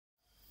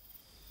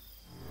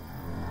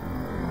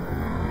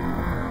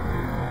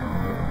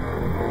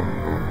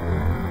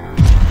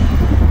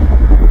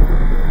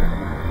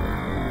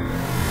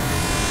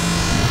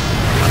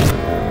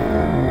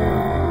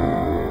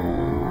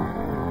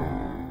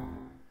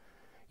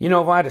You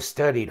know, if I'd have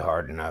studied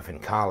hard enough in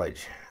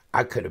college,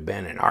 I could have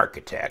been an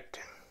architect.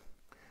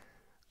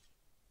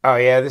 Oh,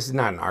 yeah, this is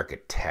not an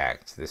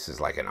architect. This is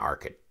like an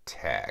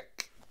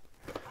architect.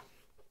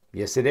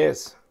 Yes, it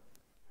is.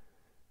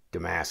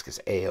 Damascus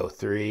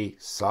A3,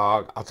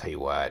 SOG. I'll tell you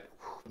what,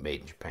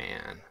 made in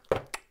Japan.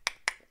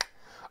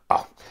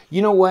 Oh,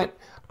 you know what?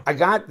 I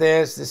got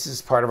this. This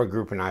is part of a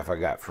group knife I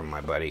got from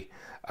my buddy.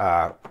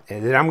 And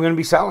that I'm going to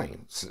be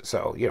selling.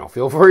 So, you know,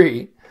 feel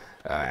free,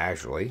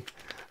 actually.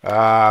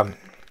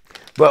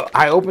 But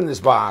I opened this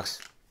box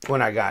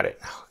when I got it.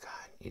 Oh, God,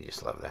 you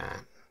just love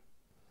that.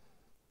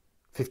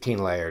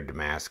 15-layer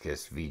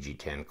Damascus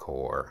VG10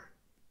 core.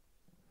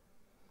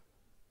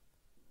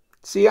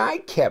 See, I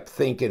kept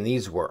thinking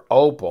these were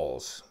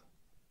opals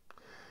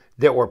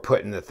that were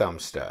put in the thumb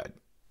stud.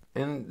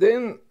 And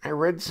then I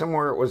read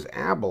somewhere it was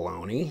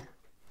abalone.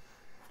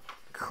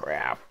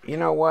 Crap. You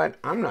know what?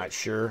 I'm not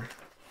sure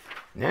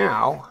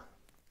now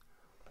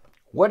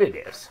what it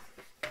is.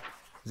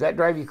 Does that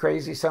drive you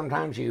crazy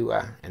sometimes?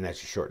 And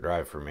that's a short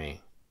drive for me.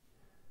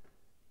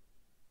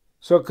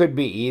 So it could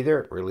be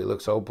either. It really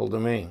looks opal to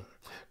me.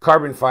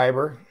 Carbon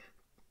fiber.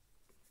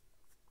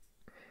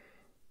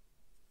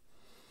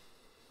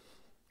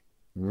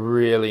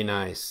 Really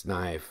nice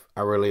knife.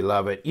 I really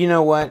love it. You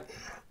know what?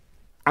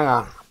 I'm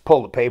going to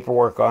pull the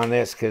paperwork on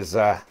this because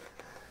I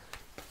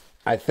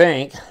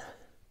think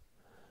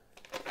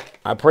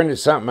I printed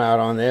something out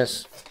on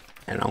this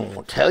and I'm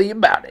going to tell you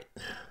about it.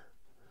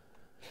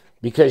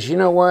 Because you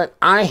know what?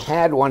 I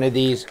had one of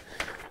these.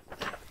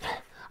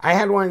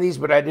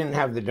 But I didn't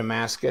have the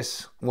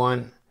Damascus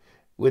one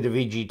with the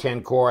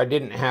VG10 core. I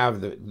didn't have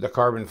the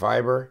carbon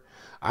fiber.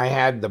 I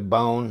had the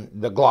bone,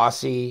 the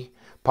glossy,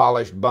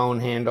 polished bone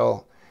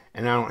handle,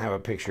 and I don't have a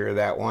picture of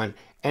that one.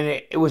 And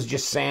it was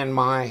just San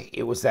Mai.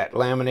 It was that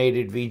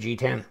laminated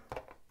VG10.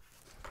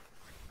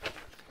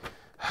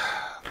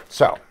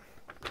 So,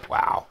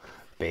 wow,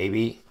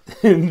 baby.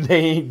 They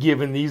ain't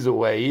giving these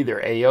away either.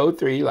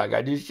 A03, like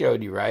I just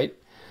showed you, right?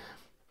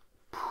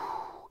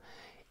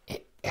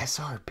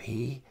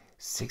 SRP,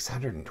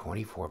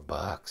 624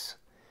 bucks.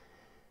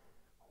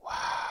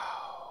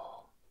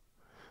 Wow.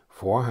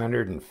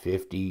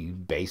 450,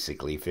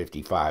 basically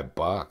 55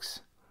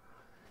 bucks.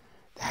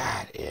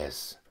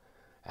 That's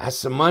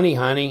some money,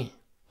 honey.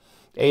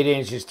 8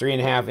 inches,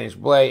 3.5 inch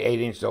blade,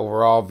 8 inch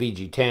overall,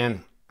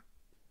 VG10.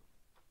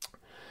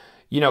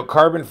 You know,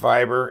 carbon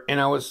fiber. And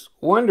I was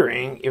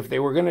wondering if they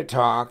were going to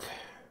talk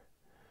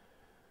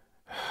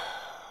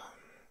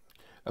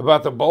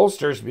about the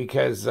bolsters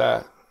because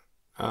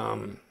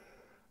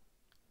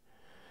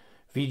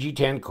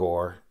VG10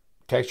 core,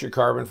 textured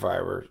carbon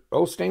fiber,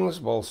 stainless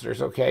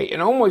bolsters, okay.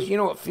 And almost, you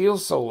know, it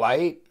feels so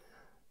light.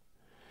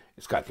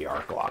 It's got the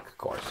arc lock, of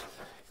course.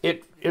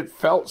 It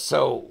felt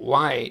so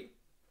light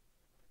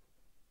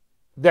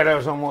that I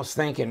was almost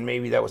thinking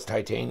maybe that was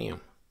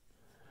titanium.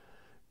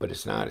 But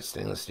it's not, it's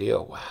stainless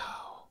steel.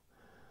 Wow.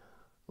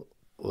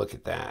 Look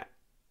at that.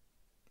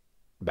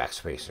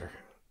 Backspacer.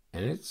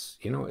 And it's,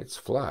 you know, it's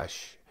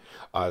flush.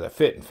 The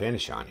fit and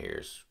finish on here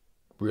is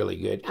really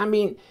good. I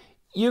mean,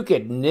 you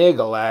could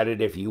niggle at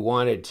it if you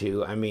wanted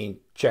to. I mean,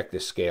 check the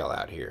scale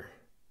out here.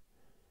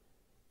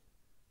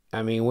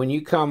 I mean, when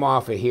you come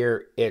off of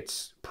here,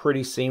 it's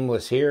pretty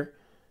seamless here.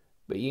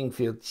 But you can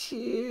feel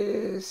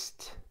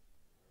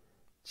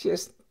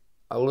just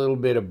a little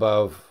bit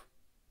above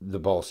the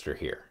bolster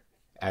here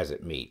as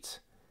it meets.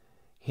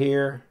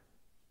 Here,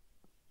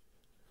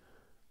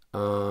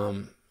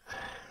 you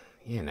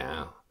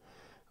know,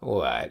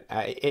 what?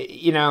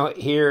 You know,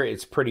 here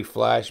it's pretty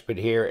flush, but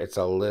here it's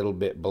a little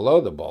bit below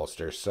the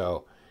bolster.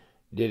 So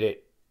did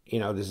it, you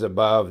know, this is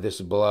above, this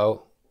is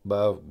below,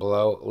 above,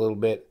 below a little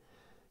bit.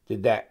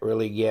 Did that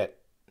really get,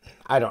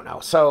 I don't know.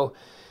 So,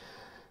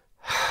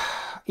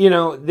 you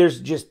know, there's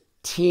just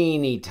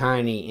teeny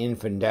tiny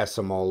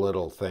infinitesimal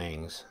little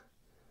things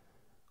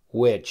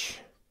which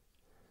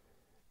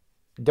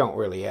don't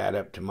really add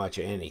up to much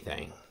of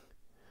anything.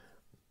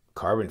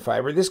 Carbon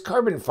fiber. This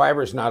carbon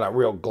fiber is not a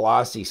real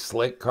glossy,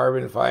 slick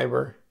carbon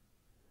fiber.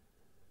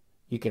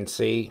 You can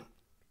see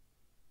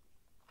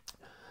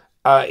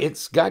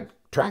it's got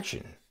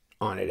traction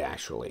on it,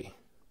 actually.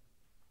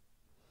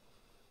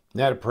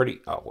 Not a pretty,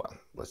 oh, well,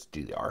 let's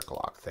do the arc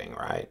lock thing,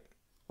 right?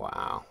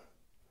 Wow.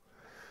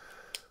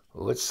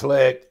 Oh, it's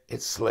slick.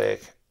 It's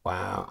slick.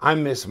 Wow. I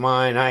miss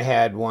mine. I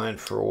had one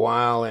for a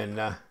while, and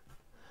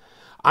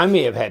I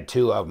may have had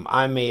two of them.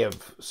 I may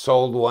have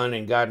sold one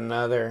and got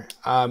another.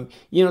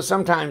 You know,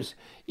 sometimes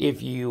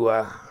if you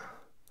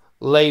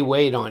lay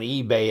weight on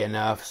eBay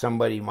enough,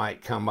 somebody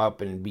might come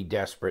up and be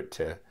desperate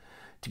to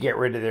get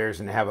rid of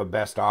theirs and have a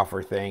best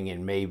offer thing,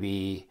 and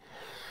maybe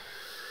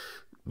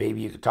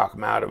you could talk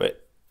them out of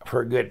it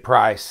for a good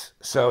price.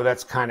 So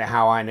that's kind of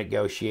how I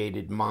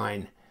negotiated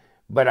mine.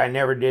 But I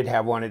never did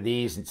have one of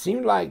these. It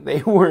seemed like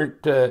they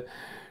weren't too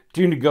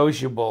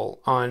negotiable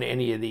on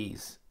any of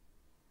these.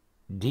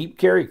 Deep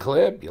carry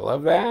clip, you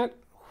love that?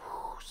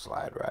 Whew,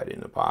 slide right in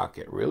the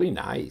pocket, really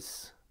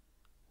nice.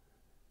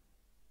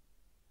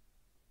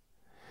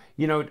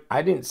 You know,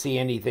 I didn't see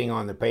anything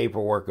on the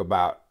paperwork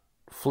about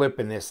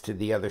flipping this to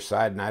the other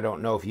side, and I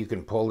don't know if you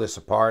can pull this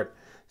apart.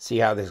 See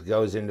how this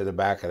goes into the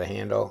back of the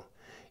handle?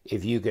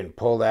 If you can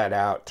pull that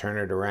out, turn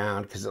it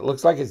around, because it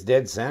looks like it's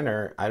dead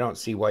center. I don't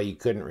see why you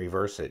couldn't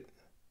reverse it.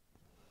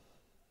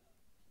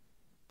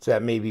 So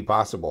that may be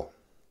possible.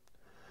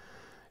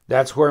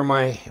 That's where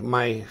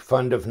my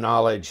fund of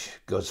knowledge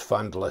goes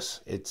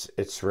fundless.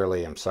 It's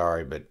really, I'm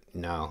sorry, but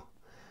no.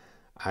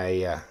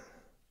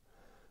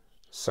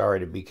 Sorry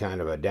to be kind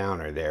of a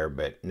downer there,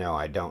 but no,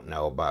 I don't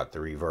know about the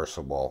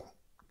reversible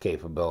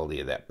capability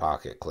of that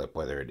pocket clip,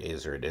 whether it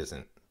is or it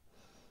isn't.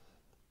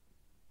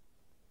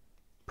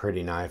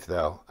 Pretty knife,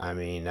 though. I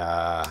mean,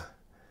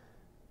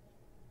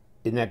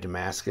 isn't that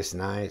Damascus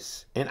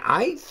nice? And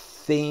I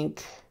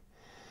think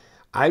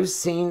I've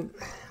seen,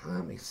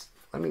 let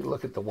me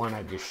look at the one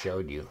I just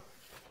showed you.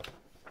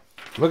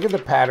 Look at the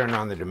pattern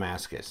on the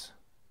Damascus.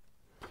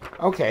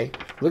 Okay,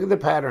 look at the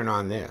pattern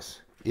on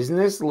this. Isn't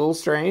this a little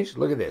strange?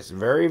 Look at this.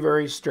 Very,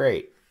 very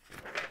straight.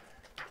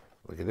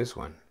 Look at this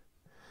one.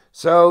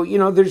 So, you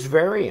know, there's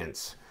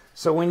variance.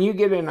 So when you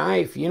get a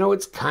knife, you know,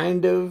 it's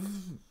kind of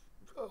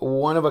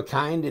one of a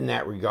kind in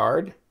that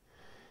regard,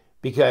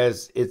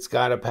 because it's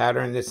got a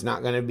pattern that's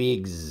not going to be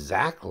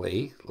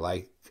exactly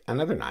like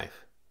another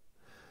knife.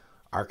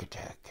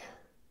 Architect.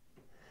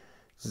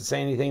 Does it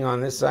say anything on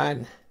this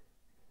side?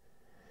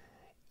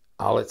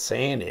 All it's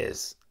saying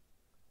is,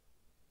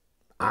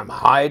 I'm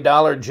High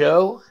Dollar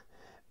Joe,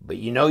 but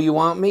you know you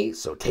want me,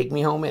 so take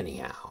me home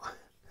anyhow.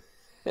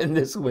 And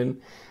this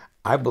one,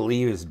 I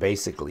believe, is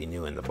basically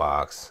new in the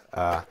box.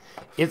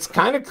 It's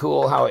kind of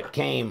cool how it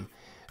came.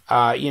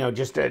 You know,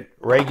 just a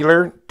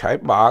regular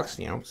type box.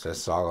 You know, it says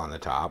SOG on the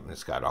top, and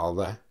it's got all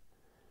the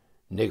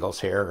niggles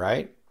here,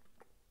 right?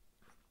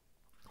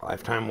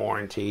 Lifetime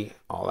warranty,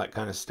 all that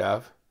kind of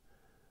stuff.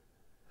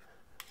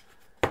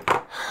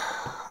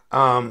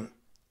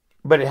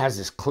 But it has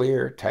this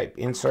clear type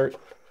insert,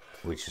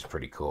 which is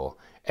pretty cool.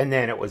 And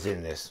then it was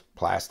in this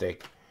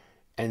plastic,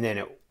 and then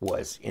it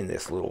was in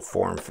this little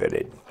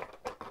form-fitted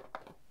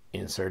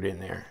insert in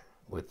there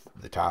with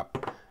the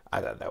top.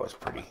 I thought that was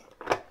pretty,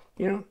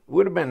 you know,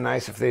 would have been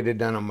nice if they'd have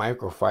done a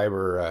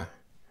microfiber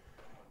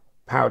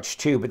pouch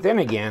too. But then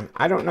again,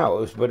 I don't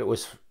know. But it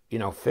was, you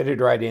know, fitted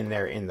right in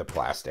there in the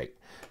plastic.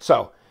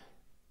 So,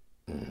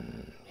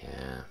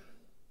 yeah.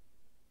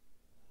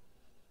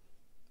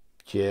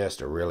 Just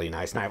a really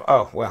nice knife.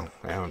 Oh, well,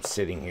 I'm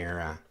sitting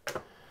here.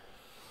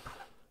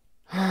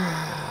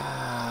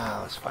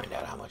 Let's find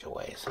out how much it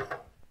weighs.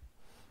 At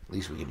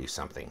least we can do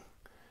something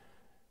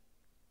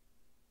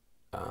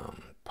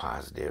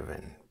positive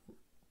and,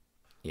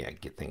 yeah,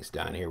 get things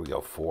done. Here we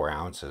go, 4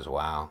 ounces.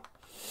 Wow.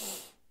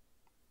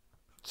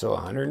 So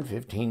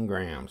 115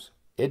 grams.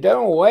 It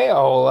doesn't weigh a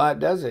whole lot,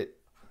 does it?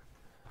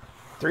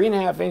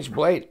 3.5-inch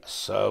blade,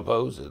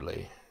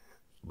 supposedly.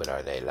 But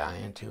are they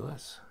lying to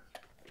us?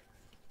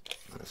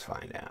 Let's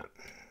find out.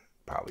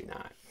 Probably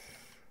not.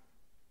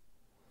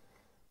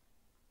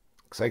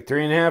 Looks like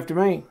 3.5 to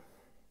me.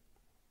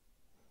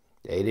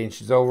 8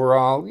 inches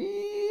overall.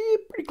 Yeah,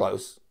 pretty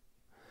close.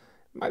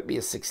 Might be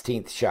a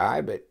 16th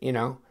shy, but, you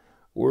know,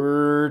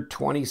 we're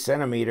 20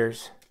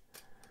 centimeters.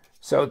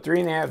 So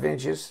 3.5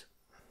 inches.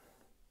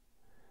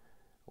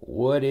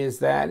 What is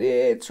that?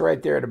 It's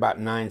right there at about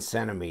 9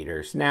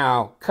 centimeters.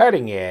 Now,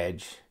 cutting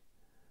edge,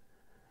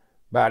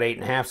 about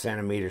 8.5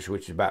 centimeters,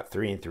 which is about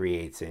 3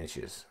 3/8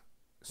 inches.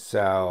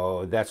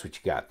 So that's what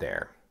you got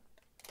there.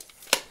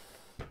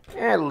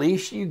 At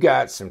least you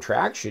got some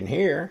traction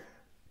here.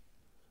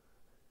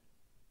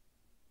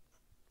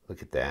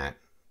 Look at that.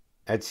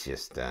 That's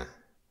just, I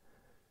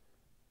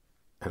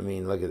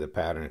mean, look at the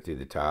pattern through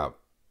the top.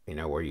 You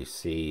know, where you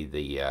see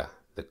the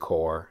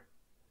core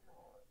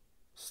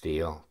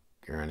steel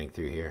running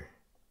through here.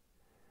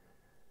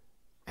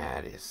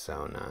 That is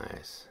so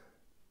nice.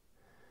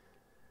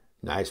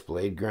 Nice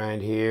blade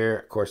grind here.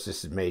 Of course,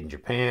 this is made in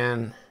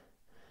Japan.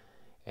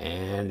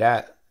 And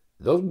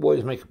those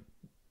boys make a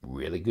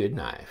really good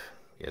knife.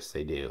 Yes,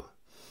 they do.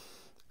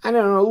 I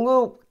don't know, a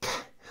little,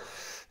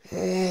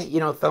 you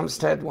know, thumb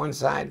stud one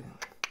side.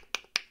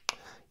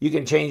 You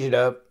can change it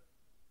up,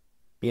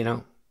 you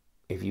know,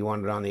 if you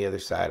want it on the other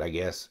side, I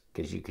guess,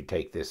 because you could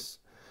take this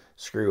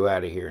screw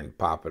out of here and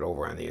pop it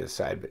over on the other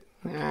side. But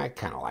I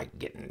kind of like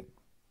getting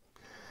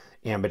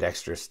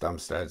ambidextrous thumb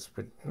studs.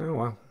 But oh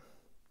well.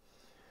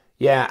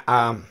 Yeah.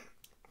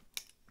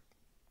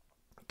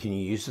 Can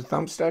you use the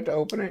thumb stud to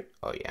open it?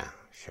 Oh yeah,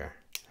 sure.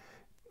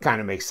 Kind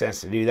of makes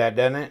sense to do that,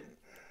 doesn't it?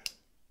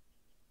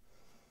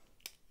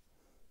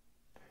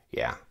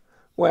 Yeah.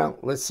 Well,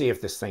 let's see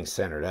if this thing's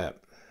centered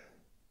up.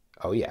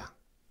 Oh yeah.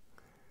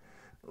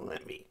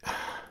 Let me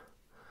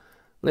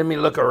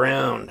look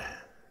around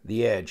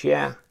the edge.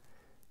 Yeah.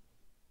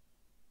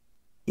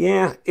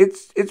 Yeah,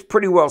 it's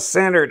pretty well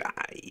centered.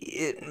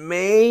 It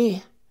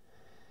may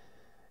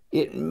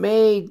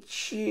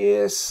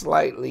just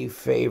slightly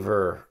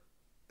favor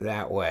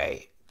that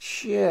way.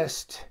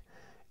 Just,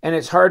 and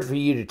it's hard for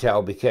you to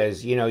tell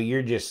because, you know,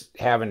 you're just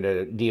having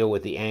to deal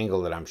with the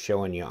angle that I'm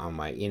showing you on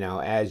my, you know,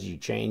 as you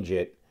change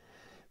it.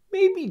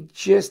 Maybe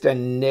just a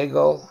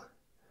niggle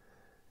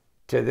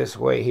to this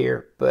way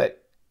here,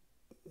 but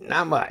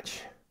not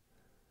much.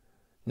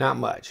 Not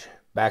much.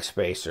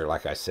 Backspacer,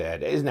 like I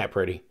said. Isn't that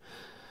pretty?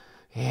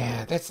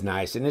 Yeah, that's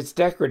nice. And it's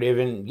decorative,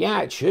 and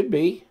yeah, it should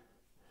be.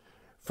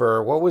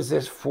 For, what was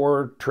this,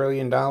 $4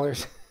 trillion for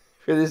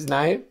this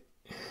knife?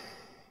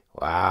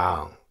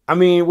 Wow. I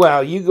mean,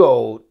 well, you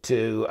go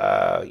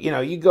to,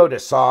 you go to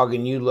SOG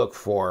and you look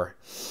for,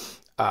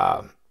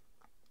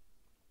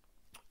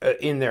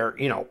 in their,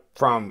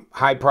 from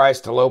high price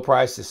to low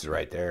price. This is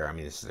right there. I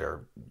mean, this is their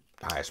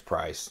highest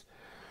price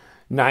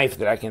knife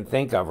that I can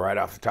think of right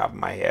off the top of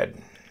my head,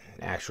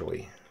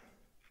 actually.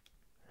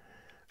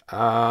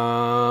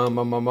 Let's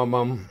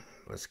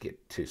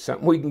get to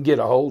something we can get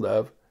a hold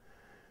of.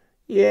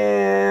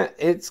 Yeah,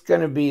 it's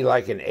going to be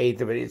like an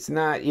eighth of it. It's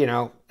not,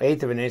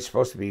 eighth of an inch,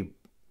 supposed to be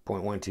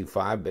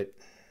 0.125, but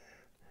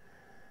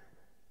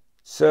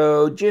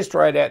so just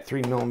right at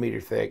 3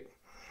 millimeter thick.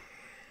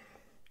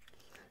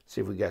 See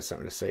if we got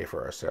something to say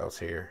for ourselves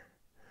here.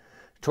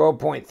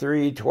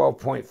 12.3,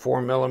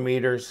 12.4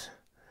 millimeters,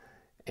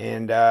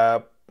 and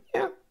yeah,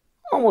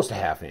 almost a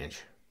half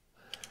inch.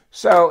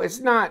 So it's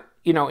not,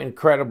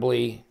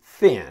 incredibly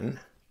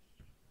thin.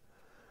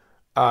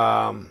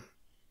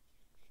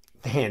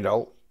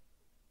 Handle,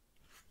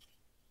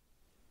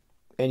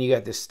 and you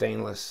got this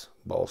stainless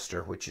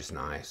bolster, which is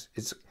nice.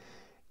 It's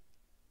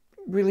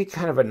really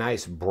kind of a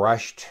nice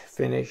brushed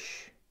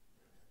finish.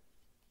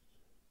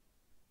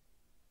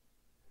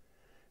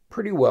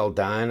 Pretty well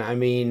done. I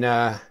mean,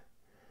 that's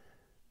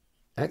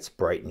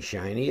bright and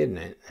shiny, isn't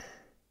it?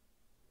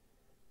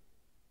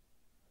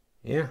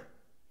 Yeah.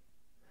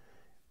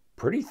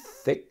 Pretty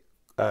thick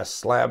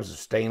slabs of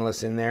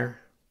stainless in there.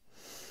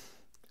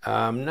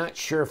 I'm not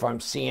sure if I'm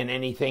seeing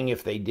anything,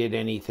 if they did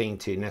anything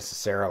to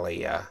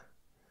necessarily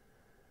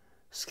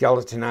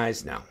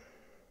skeletonize. No.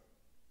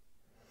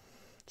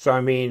 So,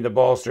 I mean, the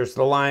bolsters,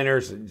 the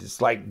liners,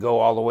 just like go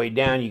all the way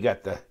down. You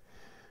got the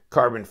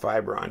carbon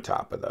fiber on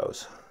top of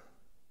those.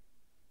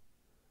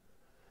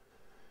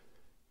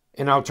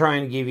 And I'll try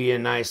and give you a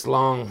nice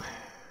long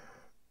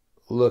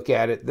look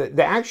at it.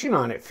 The action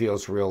on it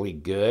feels really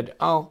good.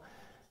 Oh,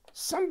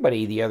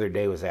 somebody the other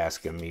day was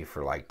asking me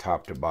for like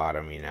top to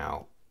bottom,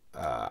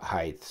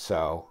 height.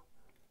 So,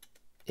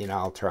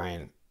 I'll try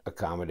and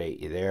accommodate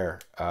you there.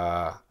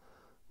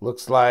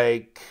 Looks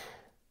like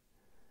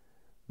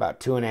about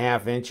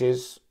 2.5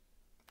 inches.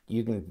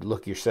 You can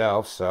look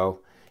yourself, so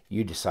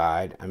you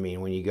decide. I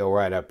mean, when you go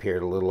right up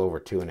here, a little over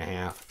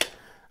 2.5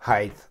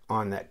 height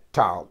on that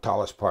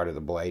tallest part of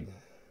the blade.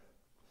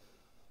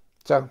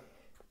 So,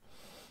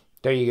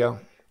 there you go.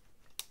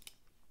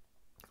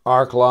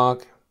 Arc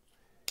lock,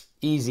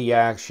 easy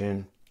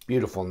action,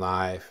 beautiful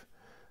knife,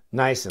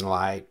 nice and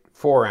light,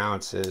 4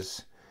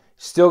 ounces.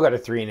 Still got a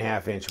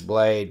 3.5 inch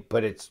blade,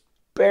 but it's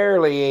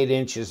barely 8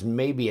 inches,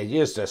 maybe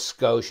just a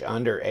skosh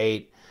under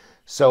 8.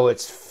 So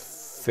it's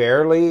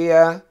fairly,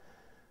 it's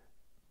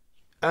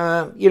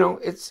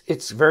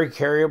very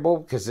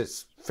carryable because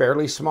it's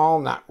fairly small,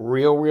 not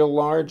real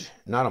large,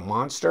 not a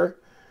monster.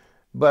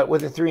 But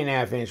with a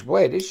 3.5 inch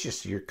blade, it's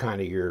just your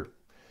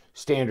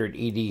standard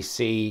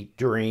EDC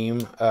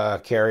dream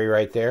carry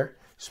right there,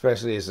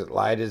 especially as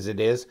light as it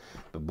is.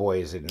 But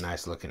boy, is it a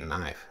nice looking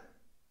knife.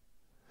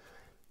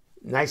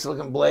 Nice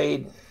looking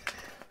blade.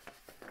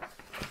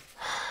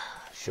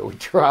 Shall we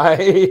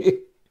try?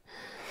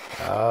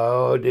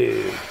 Oh,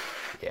 dude.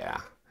 Yeah.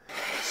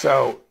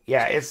 So,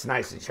 yeah, it's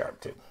nice and sharp,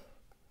 too.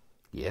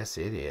 Yes,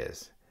 it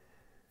is.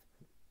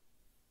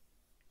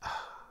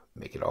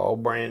 Make it all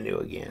brand new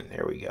again.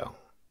 There we go.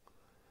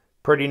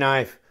 Pretty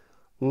knife.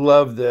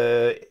 Love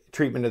the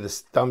treatment of the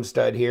thumb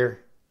stud here.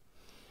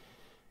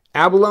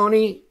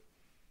 Abalone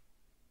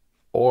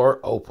or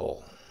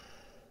opal?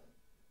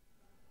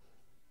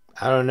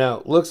 I don't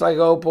know. Looks like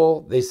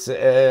opal.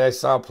 I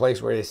saw a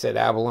place where they said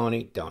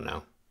abalone. Don't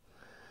know.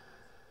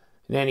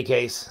 In any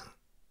case,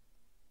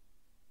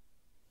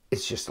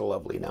 it's just a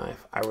lovely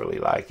knife. I really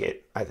like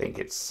it. I think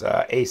it's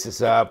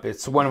aces up.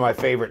 It's one of my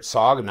favorite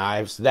SOG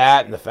knives.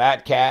 That and the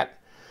Fat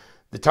Cat,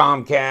 the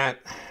Tomcat,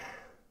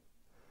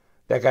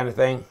 that kind of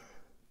thing.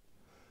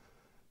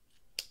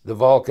 The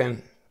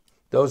Vulcan.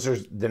 Those are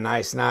the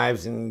nice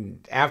knives.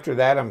 And after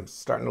that, I'm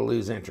starting to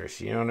lose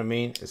interest. You know what I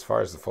mean? As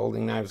far as the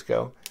folding knives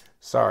go.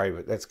 Sorry,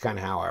 but that's kind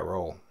of how I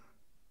roll.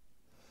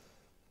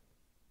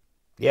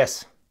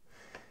 Yes.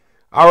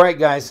 All right,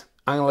 guys.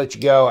 I'm going to let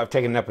you go. I've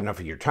taken up enough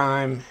of your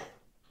time.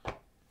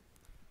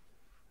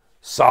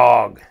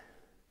 SOG.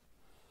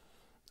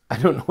 I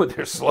don't know what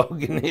their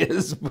slogan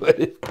is,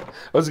 but I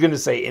was going to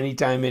say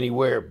anytime,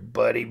 anywhere,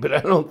 buddy, but I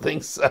don't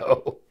think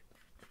so.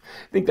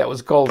 I think that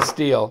was cold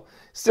steel.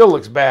 Still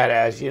looks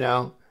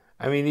badass,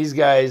 I mean, these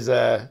guys,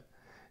 they're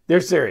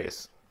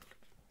serious.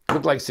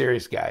 Look like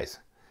serious guys.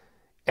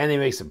 And they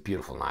make some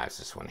beautiful knives.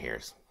 This one here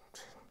is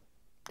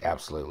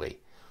absolutely.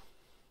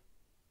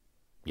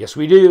 Yes,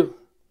 we do.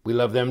 We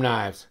love them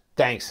knives.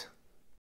 Thanks.